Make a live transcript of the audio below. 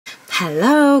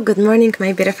Hello, good morning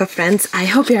my beautiful friends. I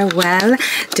hope you're well,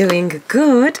 doing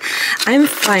good. I'm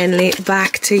finally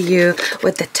back to you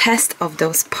with the test of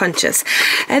those punches.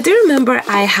 Do you remember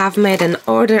I have made an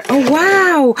order? Oh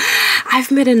wow! I've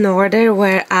made an order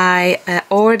where I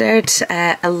ordered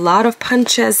a lot of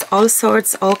punches, all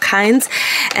sorts, all kinds.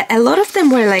 A lot of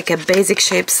them were like a basic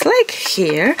shapes like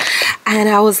here, and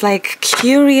I was like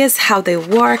curious how they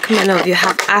work. Many of you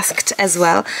have asked as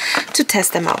well to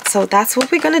test them out, so that's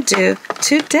what we're gonna do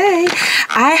today.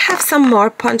 I have some more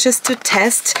punches to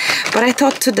test, but I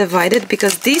thought to divide it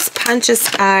because these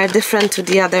punches are different to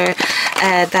the other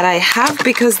that I have,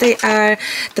 because they are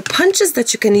the punches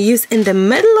that you can use in the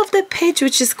middle of the page,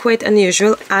 which is quite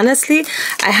unusual. Honestly,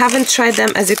 I haven't tried them,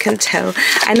 as you can tell.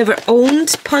 I never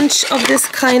owned punch of this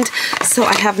kind, so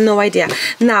I have no idea.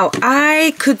 Now,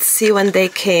 I could see when they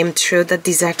came through that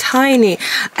these are tiny,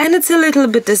 and it's a little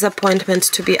bit disappointment,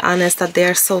 to be honest, that they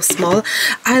are so small.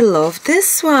 I love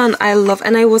this one.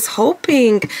 And I was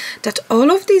hoping that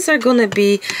all of these are gonna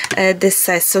be this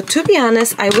size. So to be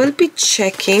honest, I will be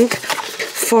checking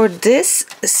for this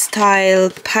style,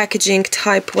 packaging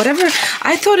type, whatever.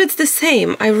 I thought it's the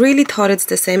same. I really thought it's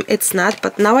the same. It's not,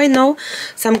 but now I know.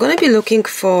 So I'm gonna be looking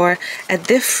for a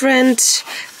different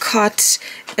cut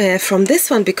from this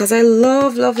one, because I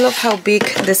love how big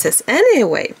this is.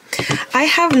 Anyway, I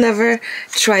have never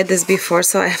tried this before,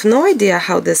 so I have no idea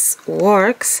how this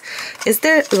works. Is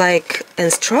there like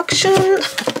instruction?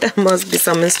 There must be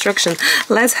some instruction.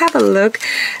 Let's have a look.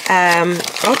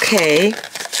 Okay,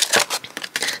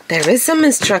 there is some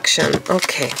instruction.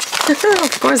 Okay.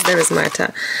 Of course there is,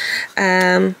 Marta.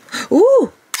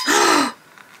 Ooh!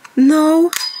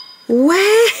 No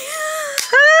way!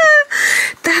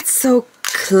 That's so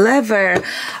clever.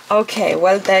 Okay,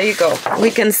 well, there you go.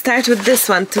 We can start with this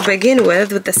one to begin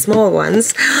with the small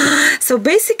ones. So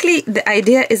basically the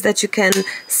idea is that you can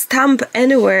stamp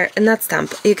anywhere, not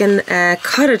stamp, you can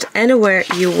cut it anywhere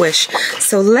you wish.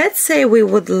 So let's say we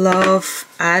would love,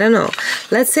 I don't know,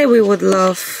 let's say we would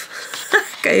love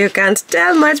okay, you can't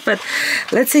tell much, but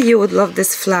let's say you would love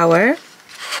this flower.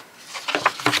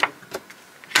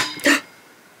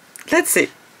 Let's see.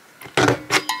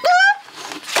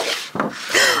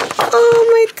 Oh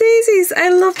my daisies, I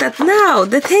love that. Now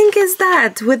the thing is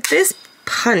that with this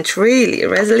punch, really,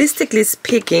 realistically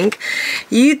speaking,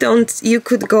 you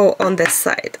could go on the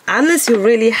side, unless you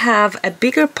really have a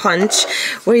bigger punch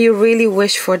where you really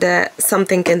wish for the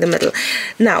something in the middle.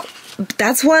 Now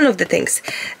that's one of the things.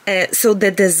 So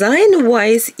the design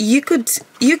wise, you could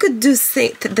do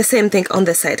the same thing on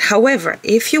the side. However,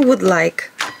 if you would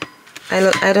like,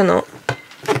 I don't know,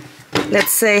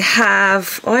 let's say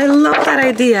have, oh, I love that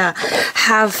idea,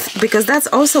 have, because that's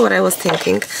also what I was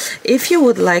thinking. If you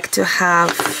would like to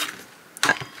have,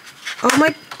 oh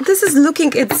my, this is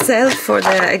looking itself for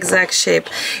the exact shape.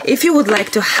 If you would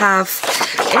like to have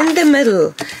in the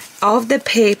middle of the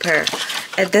paper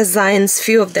designs,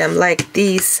 few of them like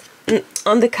these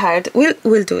on the card,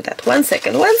 we'll do that. One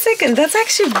second, that's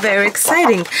actually very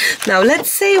exciting. Now let's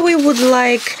say we would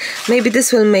like, maybe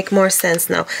this will make more sense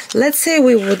now. Let's say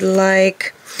we would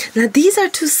like, now these are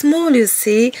too small, you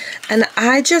see, and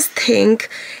I just think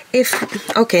if,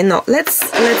 okay, no, let's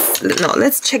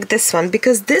check this one,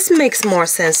 because this makes more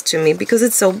sense to me because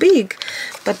it's so big,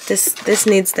 but this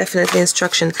needs definitely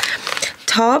instruction.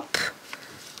 Top,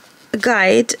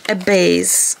 guide, a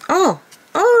base. Oh,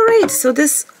 all right, so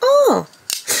this, oh,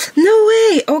 no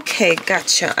way. Okay,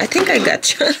 gotcha. I think I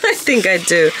gotcha. I think I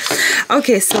do.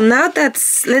 Okay, so now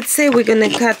that's, let's say we're gonna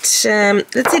cut,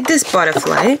 let's say this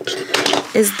butterfly.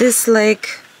 Is this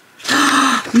like,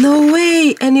 no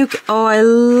way. And you, oh, I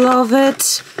love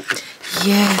it.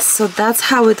 Yes, so that's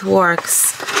how it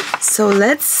works. So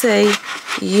let's say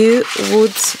you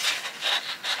would,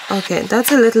 okay,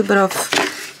 that's a little bit of,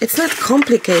 it's not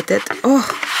complicated. Oh,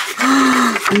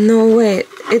 no way.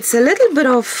 It's a little bit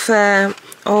of,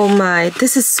 oh my,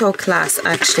 this is so class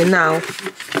actually now.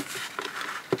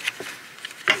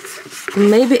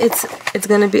 Maybe it's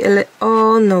gonna be a little,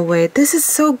 oh no way, this is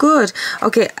so good.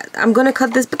 Okay, I'm gonna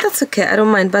cut this, but that's okay, I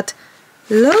don't mind. But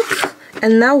look,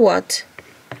 and now what?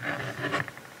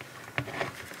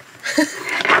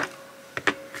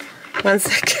 One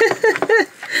second.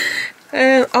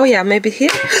 Oh yeah, maybe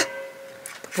here.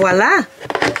 Voila.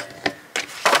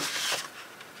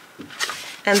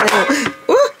 And then,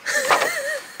 oh,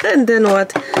 and then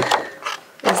what?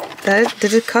 Is that,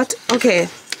 did it cut? Okay,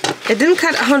 it didn't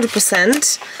cut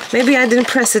 100%. Maybe I didn't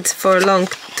press it for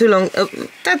too long.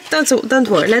 Don't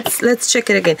worry. Let's check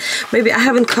it again. Maybe I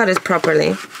haven't cut it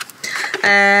properly.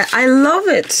 I love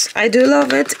it. I do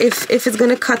love it. If it's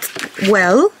gonna cut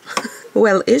well,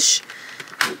 well-ish.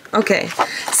 Okay,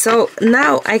 so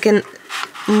now I can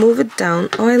move it down.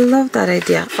 Oh, I love that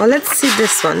idea. Oh, let's see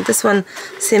this one. This one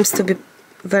seems to be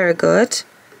very good.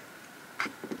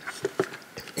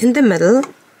 In the middle.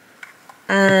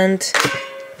 And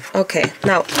okay,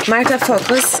 now Marta,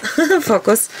 focus.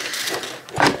 Focus.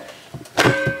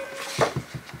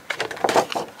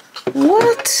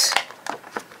 What?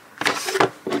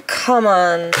 Come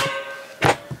on.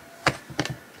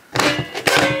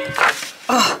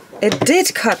 Oh, it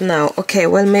did cut now. Okay,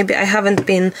 well, maybe I haven't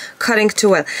been cutting too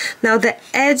well. Now the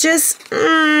edges, but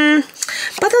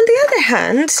on the other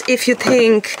hand, if you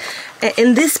think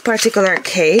in this particular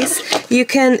case, you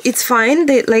can, it's fine.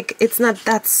 Like, it's not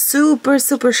that super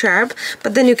sharp,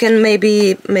 but then you can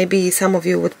maybe some of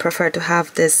you would prefer to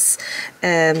have this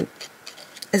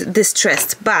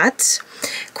distressed. But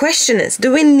question is,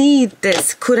 do we need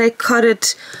this? Could I cut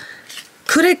it?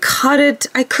 Could I cut it?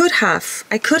 I could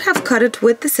have cut it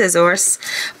with the scissors,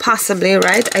 possibly,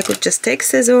 right? I could just take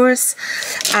scissors.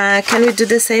 Can we do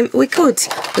the same? We could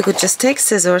just take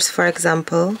scissors, for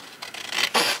example,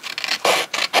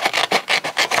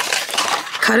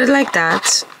 cut it like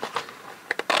that.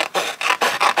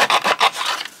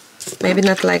 Maybe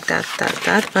not like that,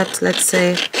 but let's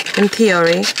say in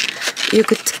theory, you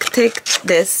could take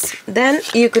this, then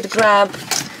you could grab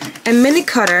a mini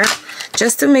cutter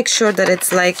just to make sure that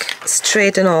it's like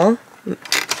straight and all.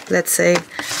 Let's say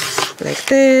like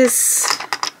this.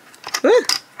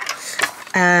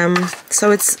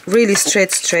 So it's really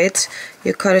straight.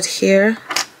 You cut it here,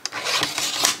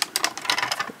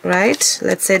 right?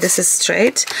 Let's say this is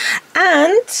straight,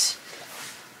 and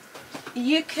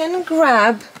you can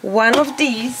grab one of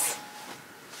these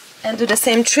and do the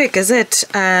same trick, is it?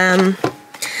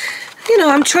 You know,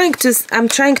 I'm trying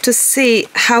to see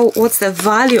what's the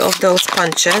value of those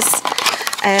punches.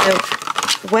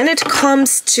 When it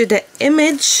comes to the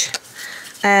image,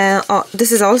 oh,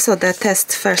 this is also the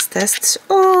first test.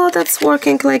 Oh, that's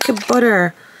working like a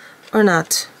butter, or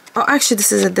not? Oh, actually,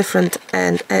 this is a different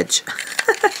edge.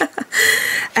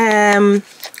 Oh,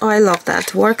 I love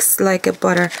that. Works like a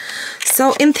butter.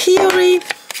 So in theory,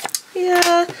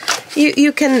 yeah,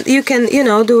 you can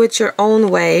do it your own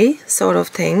way, sort of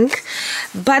thing.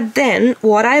 But then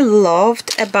what I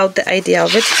loved about the idea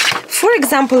of it, for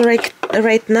example,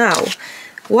 right now,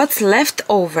 what's left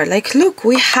over, like, look,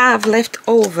 we have left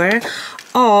over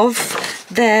of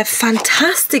the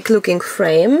fantastic looking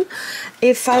frame.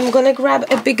 If I'm gonna grab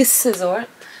a big scissor,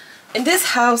 in this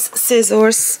house,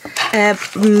 scissors,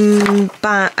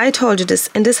 I told you this,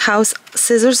 in this house,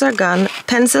 scissors are gone,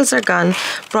 pencils are gone,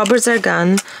 rubbers are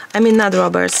gone. I mean, not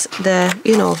rubbers,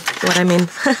 you know what I mean.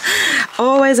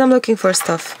 Always I'm looking for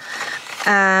stuff.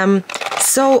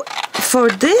 So for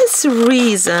this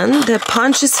reason, the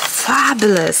punch is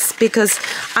fabulous, because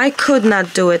I could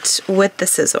not do it with the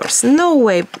scissors. No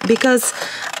way, because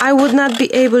I would not be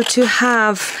able to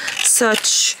have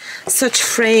such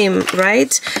frame,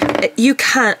 right? You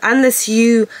can't, unless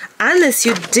you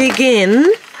dig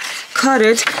in, cut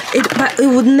it, but it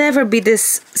would never be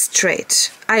this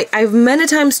straight. I've many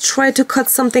times tried to cut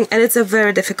something, and it's a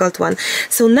very difficult one.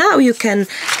 So now you can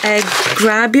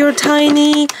grab your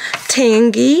tiny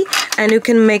thingy, and you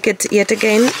can make it yet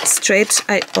again straight.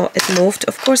 Oh, it moved.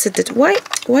 Of course it did. Why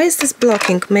is this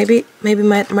blocking? Maybe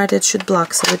Marta should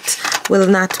block so it will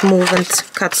not move and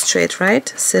cut straight, right?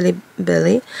 Silly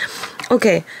Billy.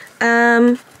 Okay,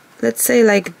 let's say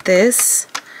like this.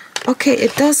 Okay,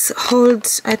 it does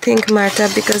hold, I think, Marta,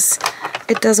 because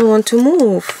it doesn't want to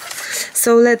move.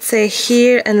 So let's say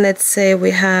here, and let's say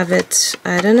we have it,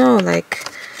 I don't know, like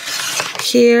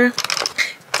here.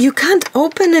 You can't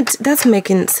open it, that's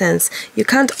making sense. You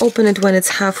can't open it when it's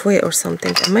halfway or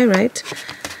something. Am I right?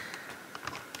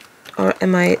 Or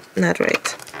am I not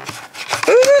right?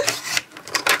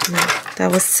 No,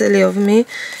 that was silly of me.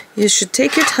 You should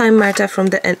take your time, Marta, from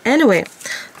the end. Anyway,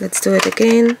 let's do it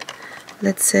again.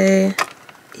 Let's say,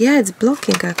 yeah, it's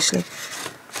blocking actually.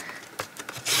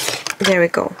 There we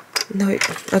go. No,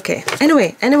 okay.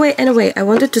 Anyway, I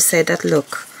wanted to say that,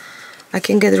 look, I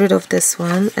can get rid of this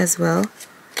one as well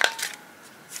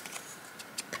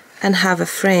and have a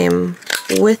frame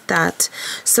with that.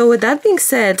 So with that being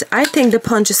said, I think the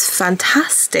punch is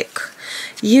fantastic.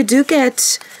 You do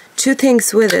get two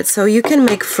things with it, so you can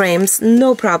make frames,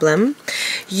 no problem.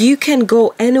 You can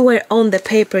go anywhere on the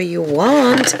paper you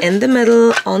want, in the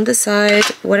middle, on the side,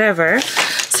 whatever.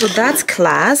 So that's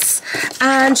class.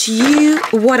 And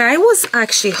what I was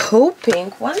actually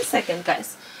hoping, one second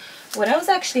guys, what I was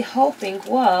actually hoping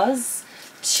was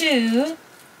to,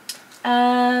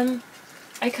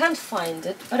 I can't find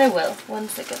it, but I will, one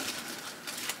second.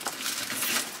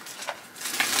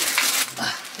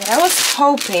 what I was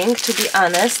hoping, to be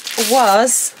honest,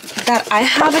 was that I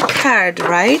have a card,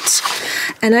 right?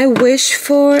 And I wish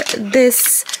for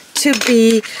this to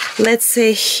be, let's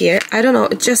say here, I don't know,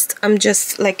 I'm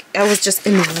just like, I was just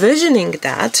envisioning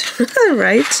that,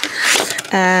 right?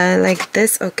 Like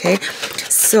this, okay.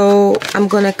 So I'm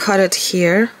gonna cut it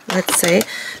here, let's say.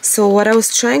 So what I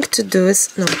was trying to do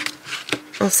is, no,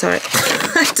 oh sorry,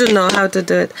 I don't know how to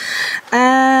do it.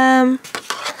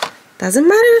 Doesn't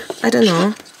matter, I don't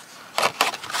know.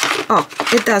 Oh,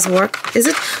 it does work, is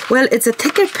it? Well, it's a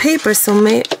thicker paper, so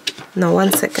no,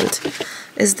 1 second.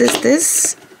 Is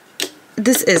this?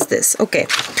 This is this, okay.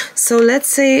 So let's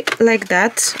say like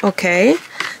that, okay.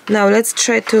 Now let's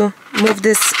try to move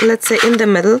this, let's say in the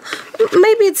middle.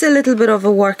 Maybe it's a little bit of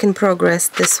a work in progress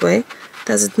this way.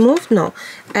 Does it move? No.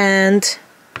 And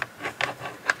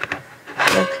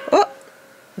oh,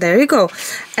 there you go.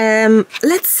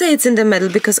 Let's say it's in the middle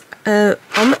because all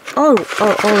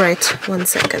right, 1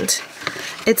 second.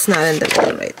 It's not in the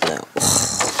middle right now.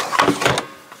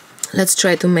 Let's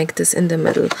try to make this in the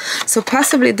middle. So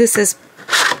possibly this is,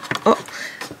 oh,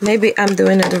 maybe I'm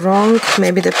doing it wrong.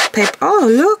 Maybe the paper, oh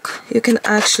look, you can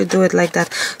actually do it like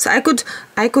that. So I could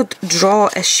draw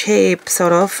a shape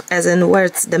sort of as in where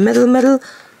it's the middle,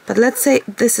 but let's say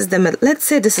this is the middle. Let's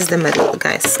say this is the middle,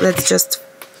 guys. Let's just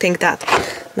think that.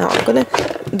 Now I'm gonna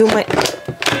do my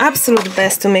absolute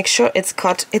best to make sure it's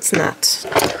cut. It's not.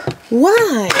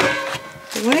 Why?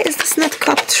 Why is this not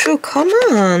cut through? Come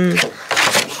on.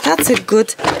 That's a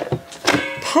good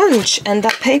punch, and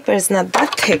that paper is not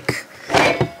that thick.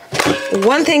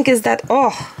 One thing is that,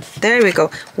 oh, there we go.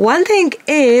 One thing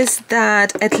is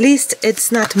that at least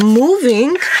it's not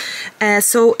moving,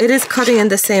 so it is cutting in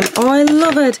the same, oh, I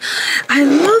love it. I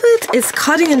love it. It's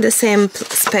cutting in the same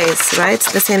space, right?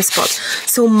 The same spot.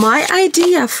 So my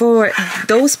idea for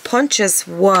those punches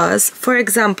was, for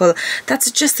example,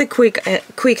 that's just a quick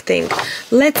thing.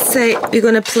 Let's say you're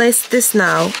gonna place this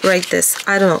now, right? This,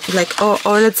 I don't know, like, or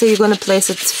let's say you're gonna place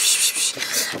it,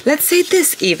 let's say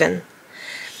this even.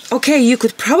 Okay, you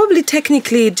could probably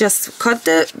technically just cut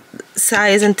the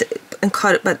size and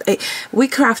cut it, but we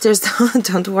crafters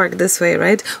don't work this way,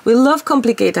 right? We love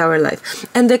complicate our life,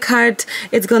 and the card,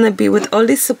 it's gonna be with all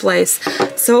these supplies,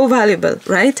 so valuable,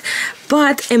 right?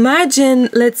 But imagine,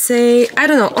 let's say, I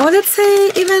don't know, or let's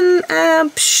say even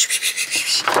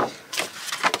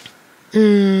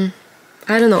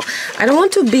I don't know, I don't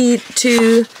want to be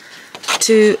too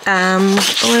oh,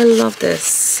 I love this.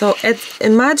 So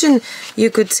imagine you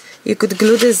could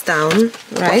glue this down,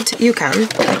 right? You can,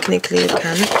 technically you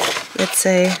can. Let's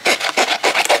say,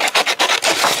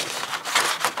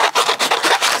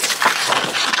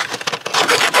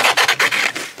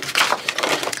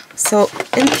 so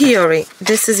in theory,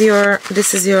 this is your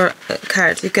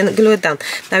card. You can glue it down.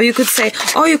 Now you could say,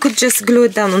 oh, you could just glue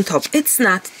it down on top. It's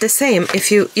not the same.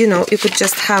 If you know, you could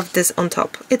just have this on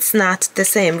top. It's not the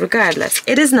same, regardless.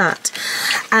 It is not.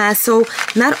 So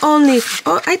not only,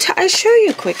 oh, I show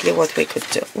you quickly what we could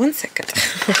do. 1 second.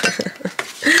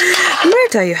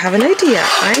 Marta, you have an idea.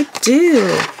 I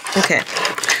do. Okay,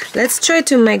 let's try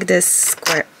to make this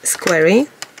squarey.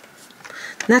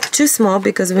 Not too small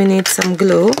because we need some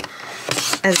glue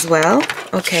as well.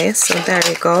 Okay, so there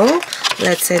we go.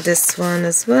 Let's say this one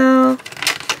as well,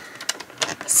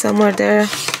 somewhere there.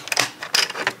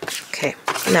 Okay,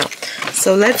 now,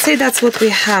 so let's say that's what we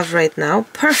have right now.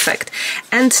 Perfect.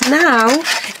 And now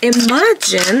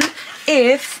imagine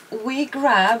if we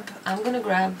grab, I'm gonna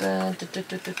grab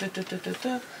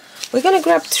we're gonna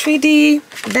grab 3D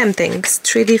them things,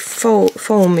 3D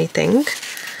foamy thing.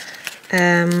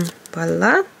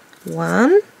 Voila,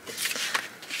 one.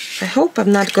 I hope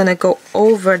I'm not gonna go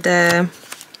over the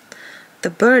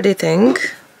birdie thing.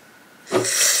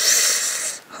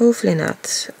 Hopefully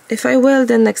not. If I will,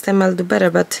 then next time I'll do better,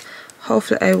 but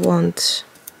hopefully I won't.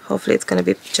 Hopefully it's gonna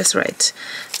be just right.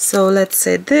 So let's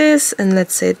say this, and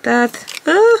let's say that.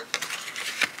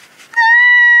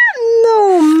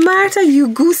 No, Marta, you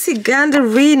goosey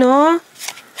ganderino.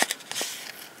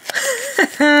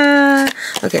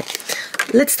 Okay,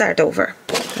 let's start over.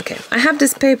 Okay, I have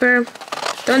this paper.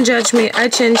 Don't judge me, I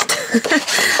changed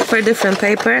for a different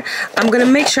paper. I'm gonna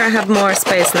make sure I have more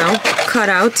space now, cut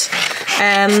out.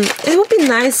 It would be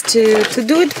nice to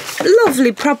do it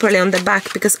lovely, properly on the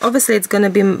back, because obviously it's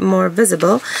gonna be more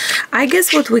visible. I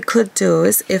guess what we could do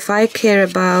is, if I care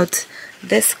about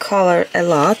this color a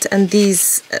lot, and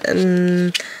these,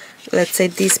 let's say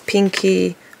these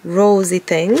pinky rosy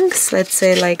things, let's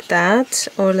say like that,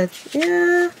 or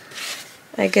yeah,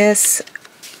 I guess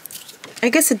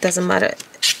it doesn't matter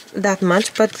that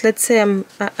much, but let's say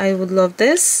I would love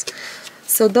this.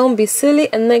 So don't be silly,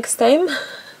 and next time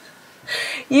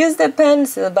use the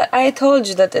pencil, but I told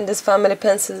you that in this family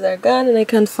pencils are gone and I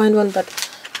can't find one, but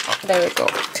oh, there we go.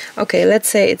 Okay, let's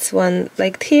say it's one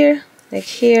like here, like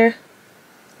here,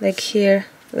 like here,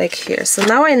 like here. So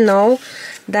now I know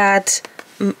that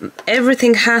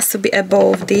everything has to be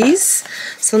above these.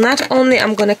 So not only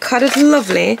I'm gonna cut it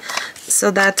lovely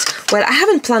so that, well, I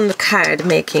haven't planned the card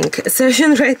making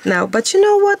session right now, but you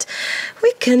know what,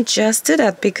 we can just do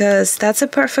that because that's a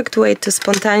perfect way to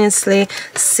spontaneously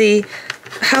see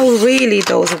how really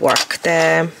those work.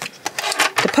 The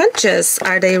punches,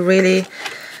 are they really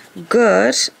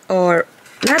good or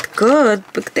not good?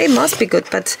 But they must be good,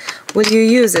 but will you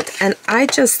use it? And I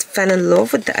just fell in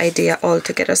love with the idea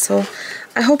altogether, so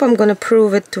I hope I'm gonna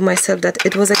prove it to myself that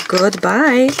it was a good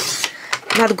buy.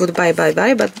 Not goodbye bye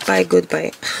bye, but bye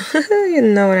goodbye. You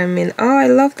know what I mean. Oh, I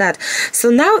love that. So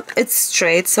now it's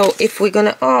straight. So if we're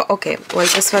gonna, oh, okay, well,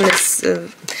 this one is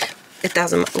it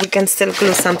doesn't, we can still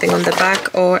glue something on the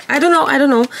back, or I don't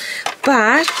know,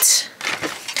 but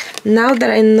now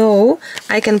that I know,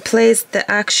 I can place the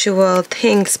actual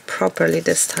things properly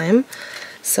this time.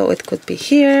 So it could be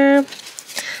here,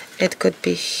 it could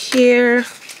be here,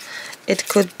 it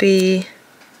could be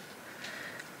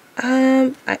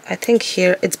I think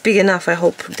here. It's big enough, I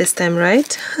hope, this time,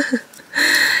 right?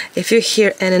 If you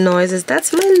hear any noises,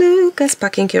 that's my Lucas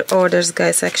packing your orders,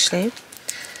 guys. Actually,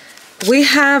 we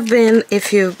have been,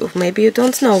 if you, maybe you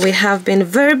don't know, we have been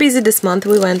very busy this month.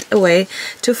 We went away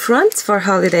to France for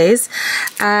holidays,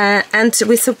 and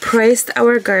we surprised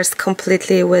our girls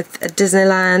completely with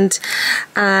Disneyland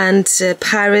and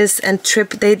Paris and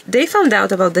trip. They found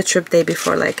out about the trip day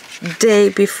before, like day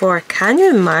before. Can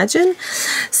you imagine?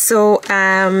 So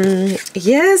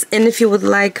yes, and if you would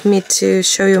like me to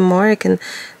show you more, I can.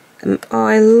 Oh,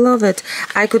 I love it.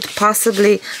 I could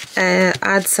possibly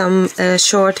add some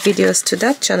short videos to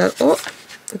that channel. Oh,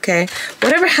 okay.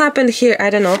 Whatever happened here, I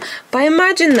don't know. But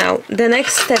imagine now, the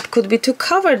next step could be to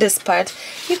cover this part.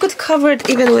 You could cover it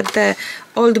even with the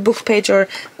old book page or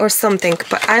something.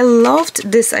 But I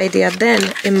loved this idea.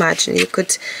 Then imagine you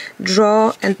could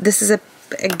draw, and this is a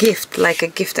gift, like a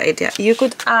gift idea. You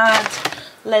could add,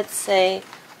 let's say,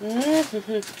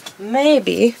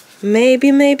 maybe,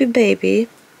 baby.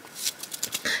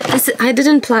 I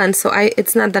didn't plan, so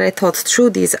it's not that I thought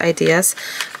through these ideas,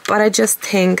 but I just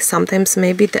think sometimes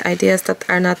maybe the ideas that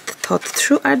are not thought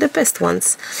through are the best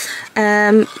ones.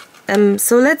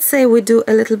 So let's say we do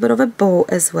a little bit of a bow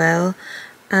as well,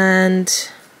 and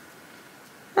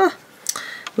oh,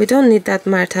 we don't need that,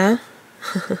 Marta.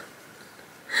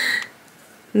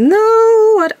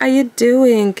 No, what are you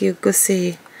doing, you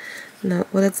goosey? No,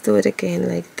 well, let's do it again,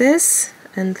 like this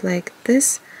and like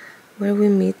this, where we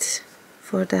meet.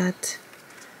 For that.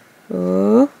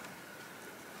 Oh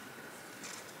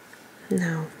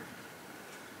no,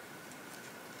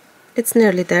 it's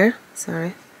nearly there.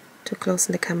 Sorry, too close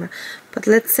in the camera, but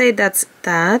let's say that's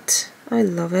that. I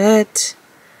love it.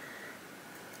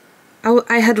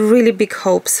 I had really big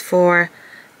hopes for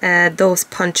those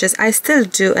punches. I still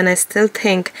do, and I still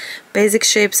think basic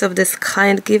shapes of this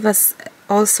kind give us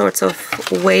all sorts of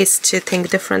ways to think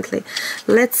differently.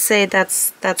 Let's say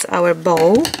that's our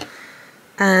bow.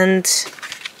 And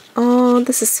oh,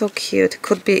 this is so cute.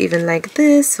 Could be even like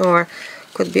this, or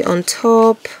could be on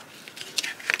top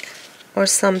or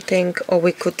something, or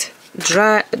we could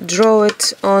draw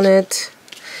it on it.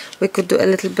 We could do a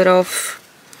little bit of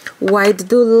white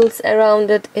doodles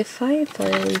around it. If I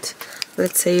find,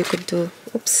 let's say you could do,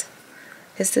 oops,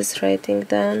 is this writing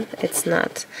down? It's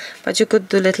not, but you could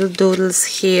do little doodles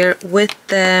here with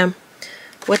the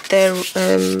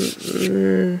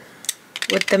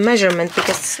measurement,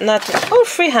 because it's not all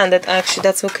free-handed. Actually,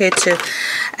 that's okay too.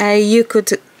 You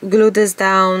could glue this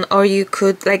down, or you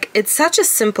could, like, it's such a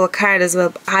simple card as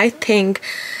well. I think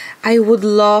I would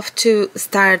love to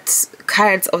start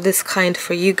cards of this kind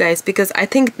for you guys, because I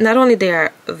think not only they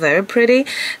are very pretty,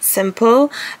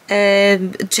 simple,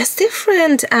 just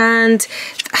different, and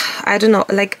I don't know,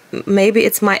 like, maybe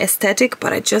it's my aesthetic,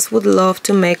 but I just would love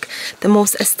to make the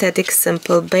most aesthetic,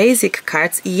 simple, basic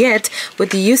cards, yet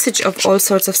with the usage of all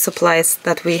sorts of supplies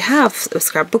that we have,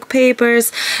 scrapbook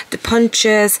papers, the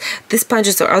punches, these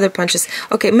punches or other punches.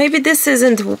 Okay, maybe this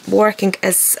isn't working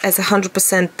as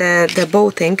 100% the bow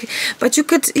thing, but you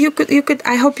could,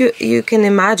 I hope you can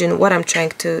imagine what I'm trying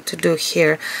to do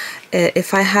here.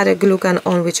 If I had a glue gun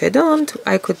on, which I don't,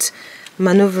 I could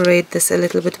maneuverate this a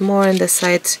little bit more in the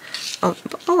side of,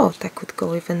 oh, that could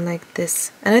go even like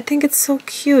this, and I think it's so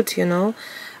cute, you know.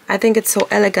 I think it's so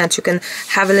elegant. You can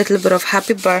have a little bit of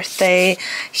happy birthday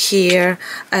here.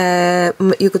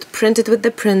 You could print it with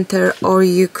the printer, or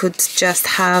you could just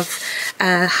have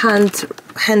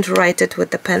hand write it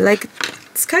with the pen. Like,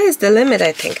 sky is the limit,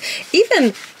 I think.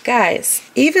 Even, guys,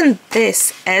 even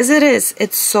this, as it is,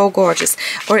 it's so gorgeous.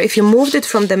 Or if you moved it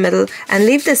from the middle and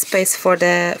leave the space for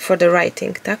the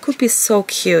writing, that could be so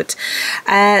cute.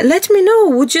 Let me know,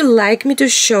 would you like me to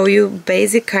show you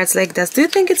basic cards like this? Do you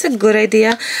think it's a good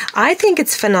idea? I think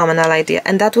it's a phenomenal idea,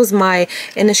 and that was my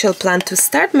initial plan, to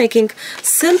start making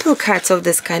simple cards of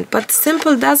this kind. But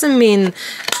simple doesn't mean,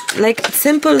 like,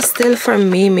 simple still for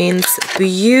me means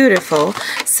beautiful.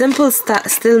 Simple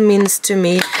still means to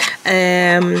me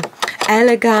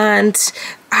elegant,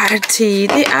 arty.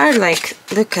 They are like,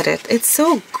 look at it, it's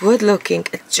so good looking.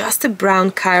 It's just a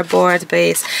brown cardboard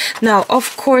base. Now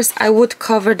of course I would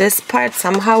cover this part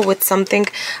somehow with something.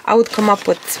 I would come up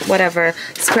with whatever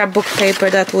scrapbook paper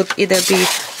that would either be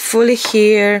fully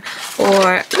here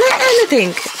or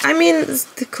anything. I mean,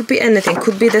 it could be anything,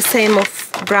 could be the same of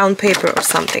brown paper or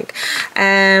something.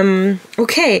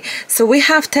 Okay, so we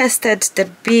have tested the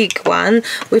big one,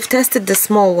 we've tested the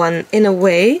small one in a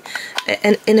way,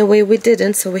 and in a way we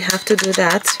didn't, so we have to do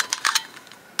that.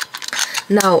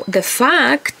 Now the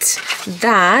fact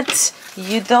that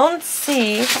you don't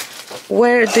see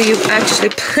where do you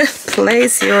actually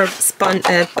place your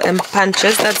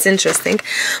punches, that's interesting.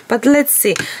 But let's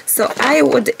see. So I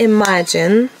would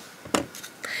imagine,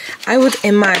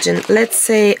 let's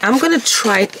say, I'm gonna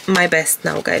try my best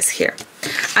now, guys, here.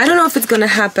 I don't know if it's gonna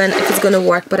happen, if it's gonna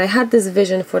work, but I had this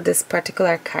vision for this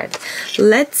particular card.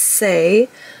 Let's say,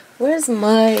 where's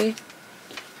my...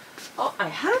 Oh, I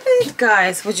have it,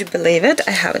 guys. Would you believe it?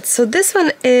 I have it. So this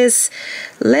one is,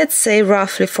 let's say,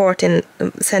 roughly 14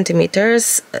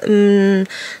 centimeters.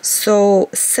 So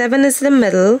 7 is the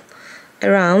middle,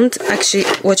 around. Actually,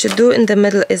 what you do in the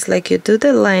middle is like you do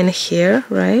the line here,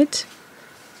 right?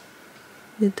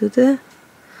 You do the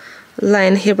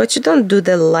line here, but you don't do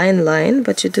the line,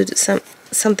 but you do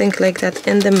something like that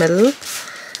in the middle.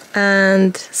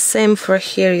 And same for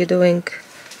here. You're doing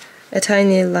a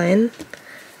tiny line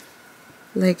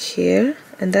like here,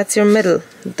 and that's your middle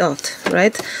dot,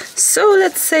 right? So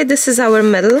let's say this is our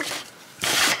middle,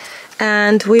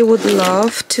 and we would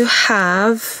love to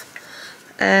have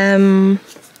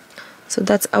so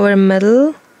that's our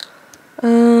middle.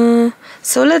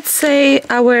 So let's say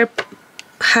our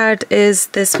heart is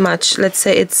this much. Let's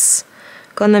say it's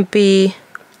gonna be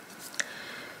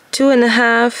 2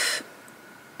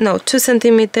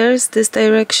 centimeters this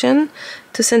direction,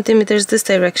 2 centimeters this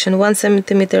direction, 1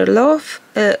 centimeter low,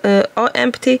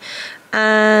 empty,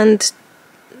 and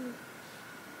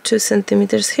 2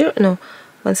 centimeters here. No,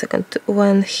 1 second,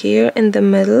 1 here in the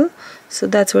middle. So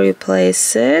that's where you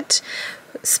place it.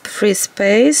 Free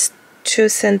space, 2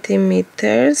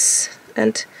 centimeters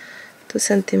and 2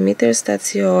 centimeters.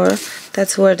 That's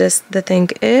where the thing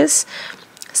is.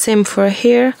 Same for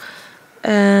here.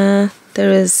 There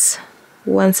is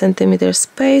 1 centimeter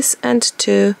space and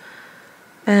 2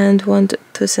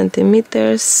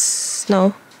 centimeters.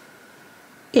 No,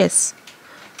 yes,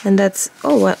 and that's,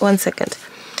 oh, 1 second.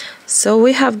 So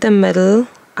we have the middle.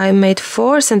 I made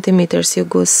 4 centimeters, you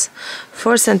goose.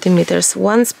 4 centimeters,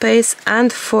 1 space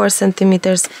and 4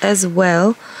 centimeters as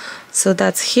well. So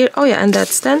that's here. Oh yeah, and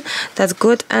that's then, that's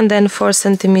good. And then 4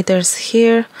 centimeters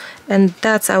here, and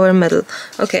that's our middle.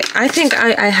 Okay, I think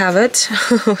I have it.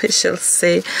 We shall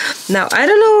see. Now I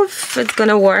don't know if it's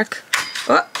gonna work.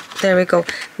 Oh, there we go.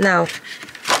 Now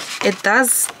it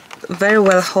does very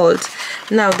well hold.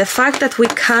 Now the fact that we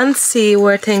can't see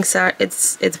where things are,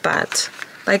 it's bad.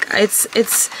 Like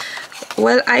it's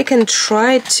well, I can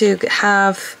try to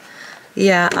have,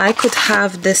 yeah, I could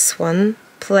have this one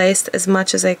placed as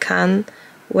much as I can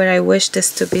where I wish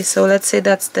this to be. So let's say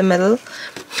that's the middle.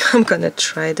 I'm gonna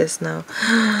try this now.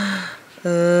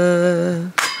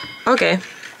 Okay,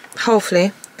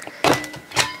 hopefully.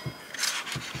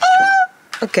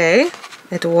 Okay,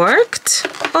 it worked.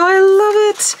 Oh, I love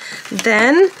it.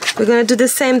 Then we're gonna do the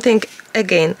same thing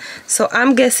again. So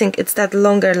I'm guessing it's that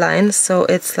longer line. So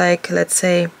it's like, let's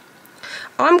say,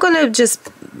 oh, I'm gonna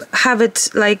just have it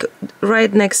like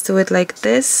right next to it like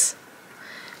this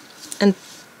and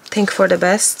think for the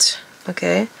best.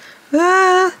 Okay.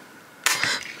 Ah.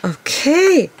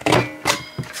 Okay.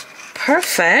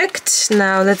 Perfect.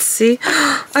 Now let's see.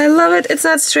 I love it. It's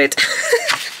not straight.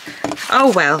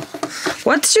 Oh well.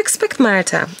 What did you expect,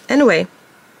 Marta? Anyway.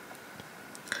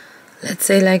 Let's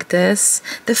say like this.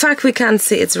 The fact we can't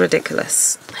see, it's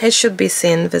ridiculous. It should be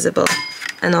seen, visible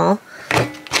and all.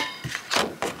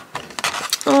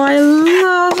 Oh, I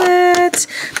love it.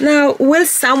 Now,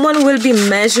 someone will be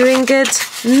measuring it?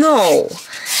 No.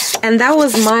 And that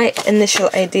was my initial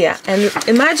idea. And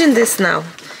imagine this now.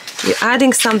 you're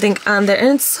adding something under,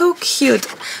 and it's so cute,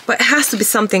 but it has to be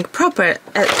something properly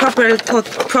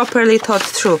thought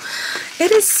through.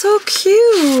 It is so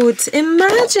cute.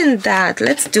 Imagine that.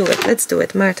 Let's do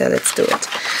it, Marta, let's do it.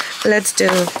 Let's do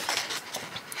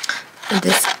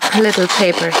this little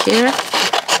paper here.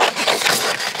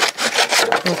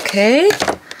 Okay,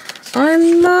 I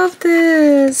love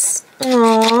this.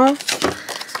 Aww.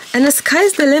 And the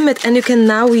sky's the limit, and you can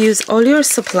now use all your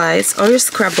supplies, all your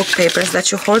scrapbook papers that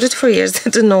you hoarded for years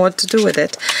and didn't know what to do with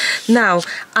it. Now,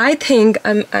 I think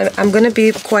I'm gonna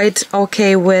be quite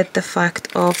okay with the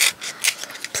fact of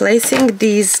placing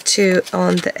these two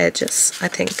on the edges. I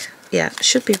think, yeah,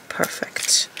 should be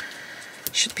perfect.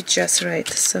 Should be just right.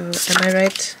 So, am I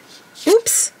right?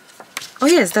 Oops. Oh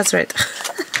yes, that's right.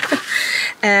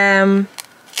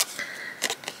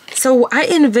 So I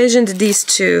envisioned these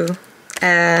two.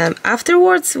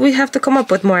 Afterwards we have to come up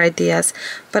with more ideas,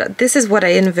 but this is what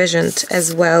I envisioned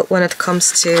as well when it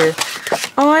comes to...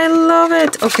 Oh, I love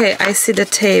it. Okay, I see the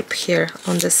tape here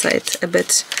on the side a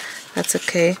bit. That's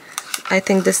okay. I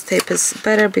think this tape is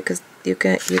better because you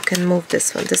can move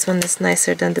this one. This one is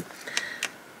nicer than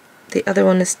the other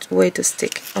one is way too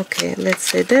sticky. Okay, let's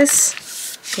say this.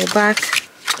 Go back.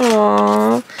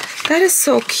 Oh, that is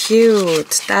so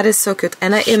cute. That is so cute.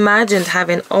 And I imagined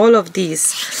having all of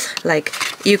these, like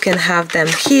you can have them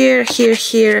here, here,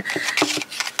 here,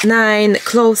 9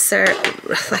 closer.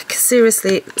 Like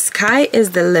seriously, sky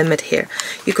is the limit here.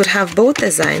 You could have both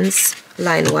designs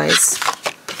line wise.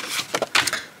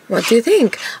 What do you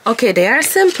think? Okay, they are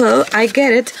simple, I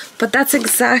get it, but that's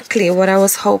exactly what I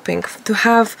was hoping, to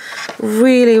have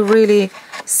really, really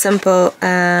simple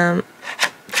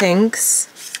things.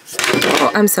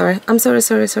 Oh, I'm sorry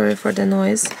for the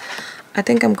noise. I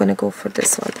think I'm gonna go for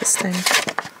this one this time.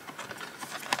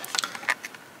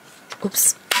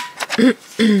 Oops.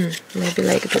 Maybe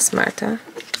like this, Marta.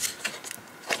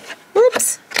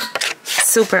 Oops.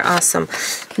 Super awesome.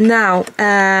 Now,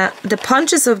 the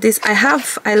punches of this, I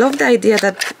love the idea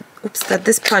that, that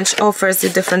this punch offers you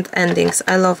different endings.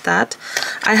 I love that.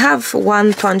 I have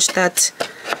one punch that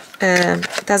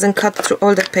doesn't cut through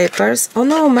all the papers. Oh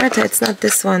no, Marta, it's not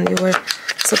this one. You were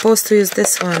supposed to use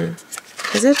this one.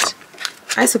 Is it?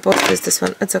 I supposed to use this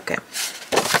one. It's okay.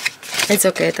 It's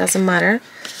okay, it doesn't matter.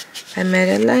 I made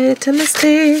a little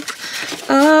mistake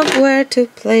of where to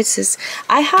place this.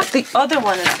 I have the other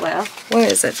one as well.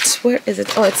 Where is it? Where is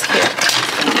it? Oh, it's here.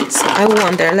 So I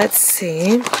wonder, let's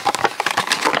see.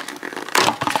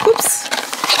 Oops.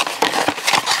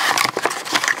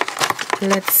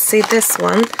 Let's see this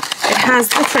one. It has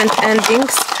different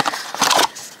endings.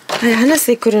 I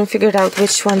honestly couldn't figure out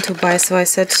which one to buy, so I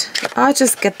said, I'll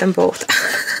just get them both.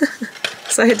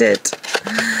 So I did.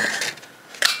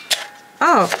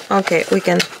 Oh, okay, we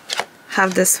can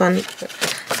have this one.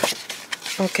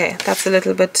 Okay, that's a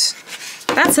little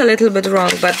bit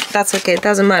wrong, but that's okay, it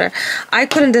doesn't matter. I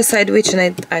couldn't decide which,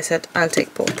 and I said I'll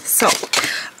take both. So,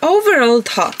 overall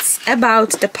thoughts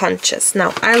about the punches.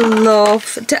 Now, I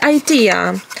love the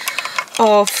idea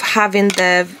of having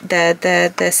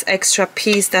this extra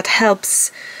piece that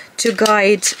helps to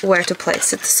guide where to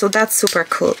place it. So that's super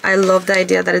cool. I love the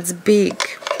idea that it's big.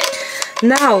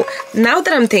 Now that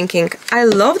I'm thinking, I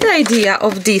love the idea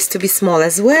of these to be small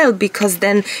as well, because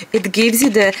then it gives you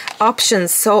the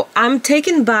options. So I'm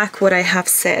taking back what I have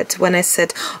said when I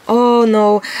said, oh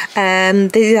no,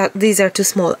 these are too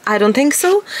small. I don't think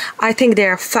so. I think they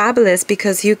are fabulous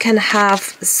because you can have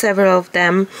several of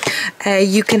them.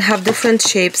 You can have different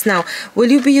shapes. Now,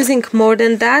 will you be using more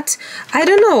than that? I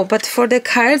don't know, but for the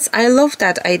cards, I love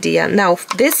that idea. Now,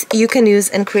 this you can use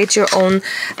and create your own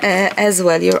as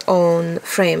well, your own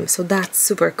frame, so that's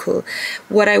super cool.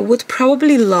 What I would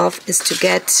probably love is to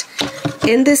get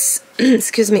in this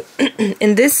excuse me,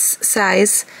 in this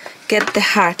size, get the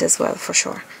heart as well, for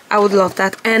sure. I would love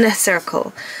that, and a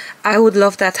circle. I would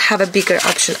love that, have a bigger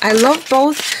option. I love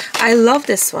both. I love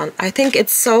this one. I think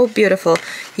it's so beautiful.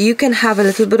 You can have a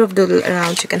little bit of doodle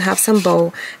around, you can have some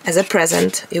bow as a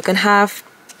present, you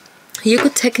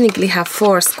could technically have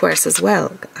 4 squares as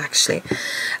well, actually,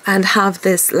 and have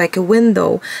this like a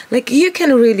window. Like, you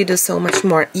can really do so much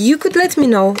more. You could let me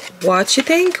know what you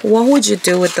think. What would you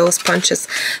do with those punches?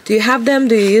 Do you have them?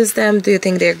 Do you use them? Do you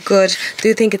think they're good? Do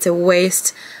you think it's a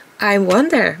waste? I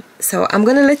wonder. So I'm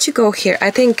gonna let you go here.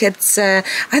 I think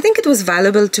it was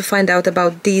valuable to find out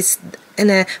about these in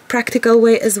a practical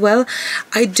way as well.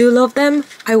 I do love them.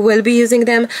 I will be using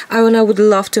them. I would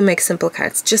love to make simple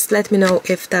cards. Just let me know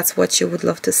if that's what you would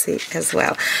love to see as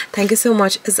well. Thank you so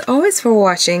much as always for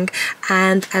watching,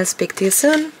 and I'll speak to you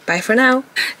soon. Bye for now.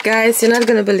 Guys, you're not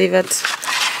gonna believe it.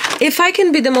 If I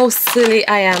can be the most silly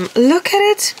I am, look at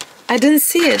it. I didn't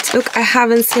see it. Look, I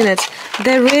haven't seen it.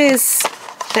 There is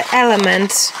the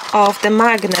element of the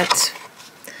magnet.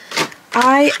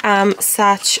 I am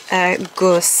such a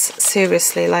goose,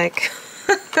 seriously, like...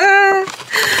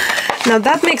 Now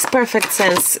that makes perfect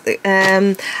sense.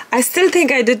 I still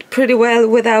think I did pretty well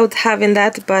without having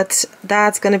that, but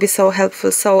that's gonna be so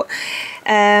helpful. So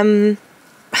I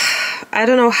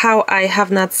don't know how I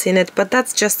have not seen it, but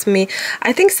that's just me.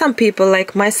 I think some people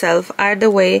like myself are the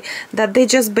way that they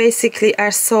just basically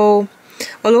are so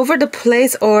all over the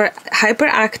place or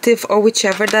hyperactive or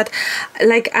whichever, that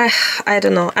like I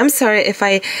don't know. I'm sorry if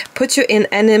I put you in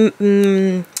any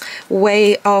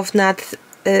way of not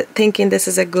thinking this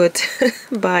is a good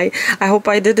buy. I hope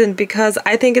I didn't, because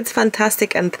I think it's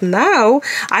fantastic, and now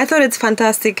I thought it's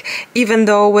fantastic even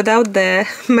though without the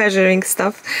measuring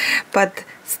stuff, but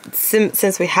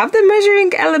since we have the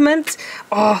measuring element,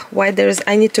 oh, why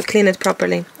I need to clean it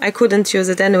properly. I couldn't use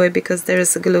it anyway because there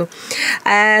is a glue.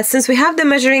 Since we have the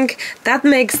measuring, that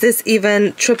makes this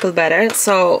even triple better.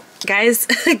 So guys,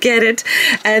 get it.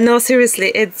 No,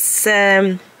 seriously, it's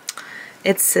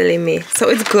silly me. So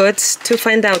it's good to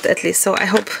find out at least. So I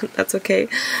hope that's okay.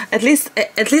 At least,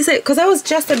 because I was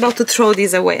just about to throw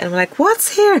these away. I'm like, what's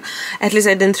here? At least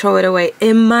I didn't throw it away.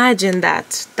 Imagine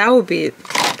that. That would be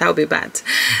bad.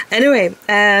 Anyway,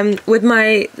 with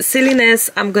my silliness,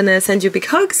 I'm gonna send you big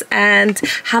hugs and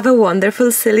have a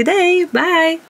wonderful silly day. Bye.